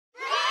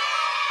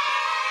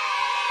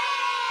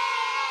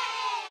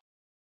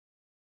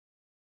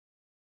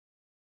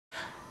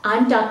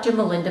I'm Dr.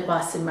 Melinda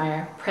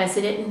Bossenmeyer,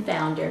 President and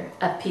founder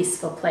of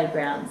Peaceful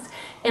Playgrounds,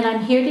 and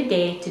I'm here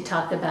today to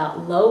talk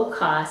about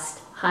low-cost,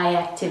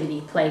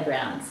 high-activity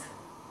playgrounds.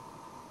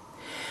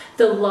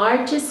 The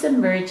largest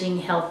emerging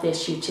health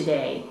issue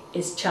today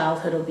is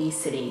childhood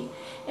obesity,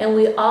 and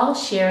we all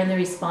share in the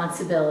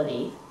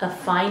responsibility of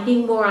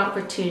finding more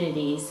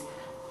opportunities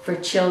for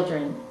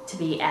children to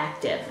be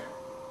active.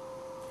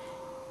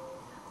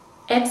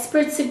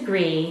 Experts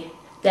agree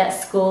that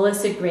school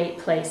is a great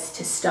place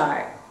to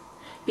start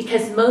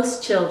because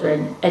most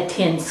children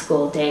attend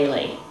school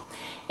daily.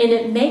 And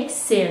it makes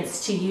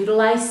sense to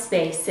utilize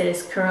space that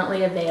is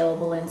currently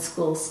available in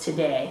schools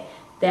today,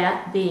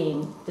 that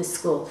being the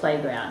school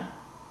playground.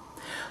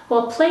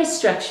 While play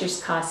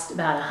structures cost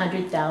about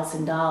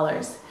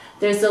 $100,000,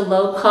 there's a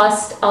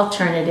low-cost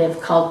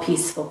alternative called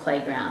Peaceful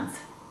Playgrounds.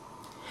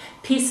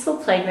 Peaceful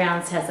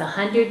Playgrounds has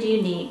 100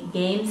 unique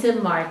games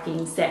and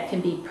markings that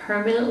can be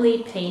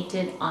permanently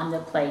painted on the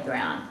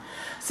playground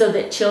so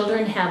that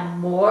children have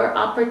more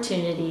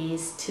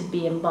opportunities to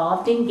be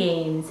involved in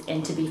games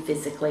and to be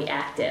physically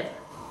active.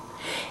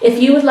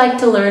 If you would like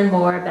to learn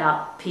more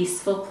about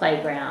Peaceful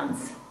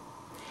Playgrounds,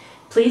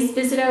 please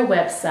visit our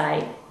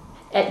website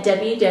at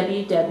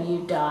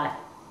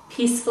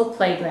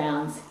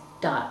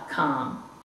www.peacefulplaygrounds.com.